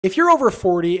If you're over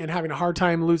 40 and having a hard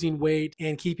time losing weight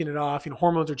and keeping it off,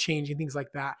 hormones are changing, things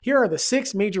like that, here are the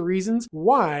 6 major reasons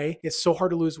why it's so hard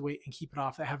to lose weight and keep it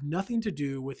off that have nothing to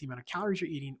do with the amount of calories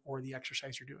you're eating or the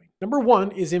exercise you're doing. Number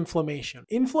 1 is inflammation.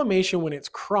 Inflammation, when it's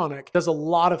chronic, does a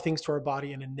lot of things to our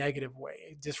body in a negative way.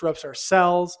 It disrupts our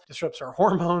cells, disrupts our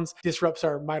hormones, disrupts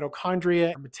our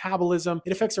mitochondria, our metabolism.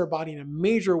 It affects our body in a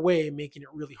major way, making it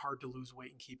really hard to lose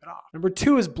weight and keep it off. Number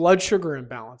 2 is blood sugar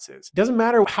imbalances. It doesn't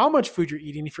matter how much food you're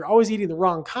eating. If you're always eating the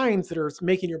wrong kinds that are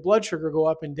making your blood sugar go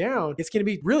up and down, it's going to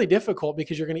be really difficult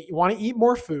because you're going to want to eat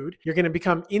more food. You're going to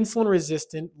become insulin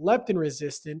resistant, leptin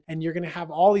resistant, and you're going to have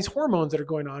all these hormones that are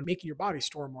going on, making your body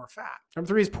store more fat. Number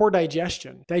 3 is poor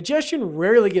digestion. Digestion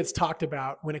rarely gets talked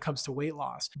about when it comes to weight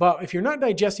loss. But if you're not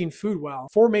digesting food well,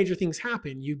 4 major things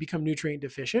happen. You become nutrient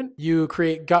deficient. You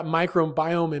create gut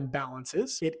microbiome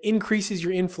imbalances. It increases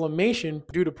your inflammation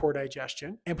due to poor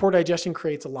digestion. And poor digestion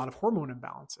creates a lot of hormone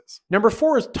imbalances. Number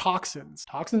 4 is toxins.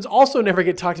 Toxins also never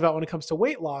get talked about when it comes to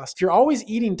weight loss. If you're always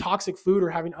eating toxic food or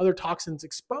having other toxins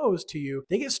exposed to you,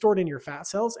 they get stored in your fat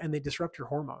cells and they disrupt your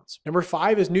hormones. Number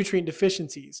 5 is nutrient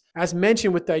deficiencies. As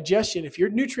mentioned with digestion, if you're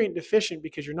nutrient deficient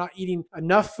because you're not eating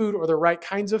enough food or the right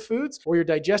kinds of foods, or you're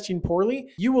digesting poorly,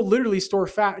 you will literally store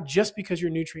fat just because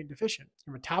you're nutrient deficient.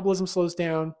 Your metabolism slows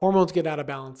down, hormones get out of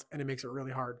balance, and it makes it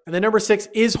really hard. And then number 6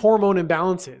 is hormone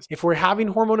imbalances. If we're having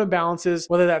hormone imbalances,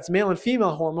 whether that's male and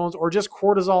female hormones or just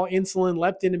cortisol, insulin,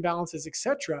 leptin imbalances,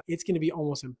 etc., it's going to be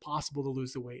almost impossible to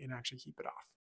lose the weight and actually keep it off.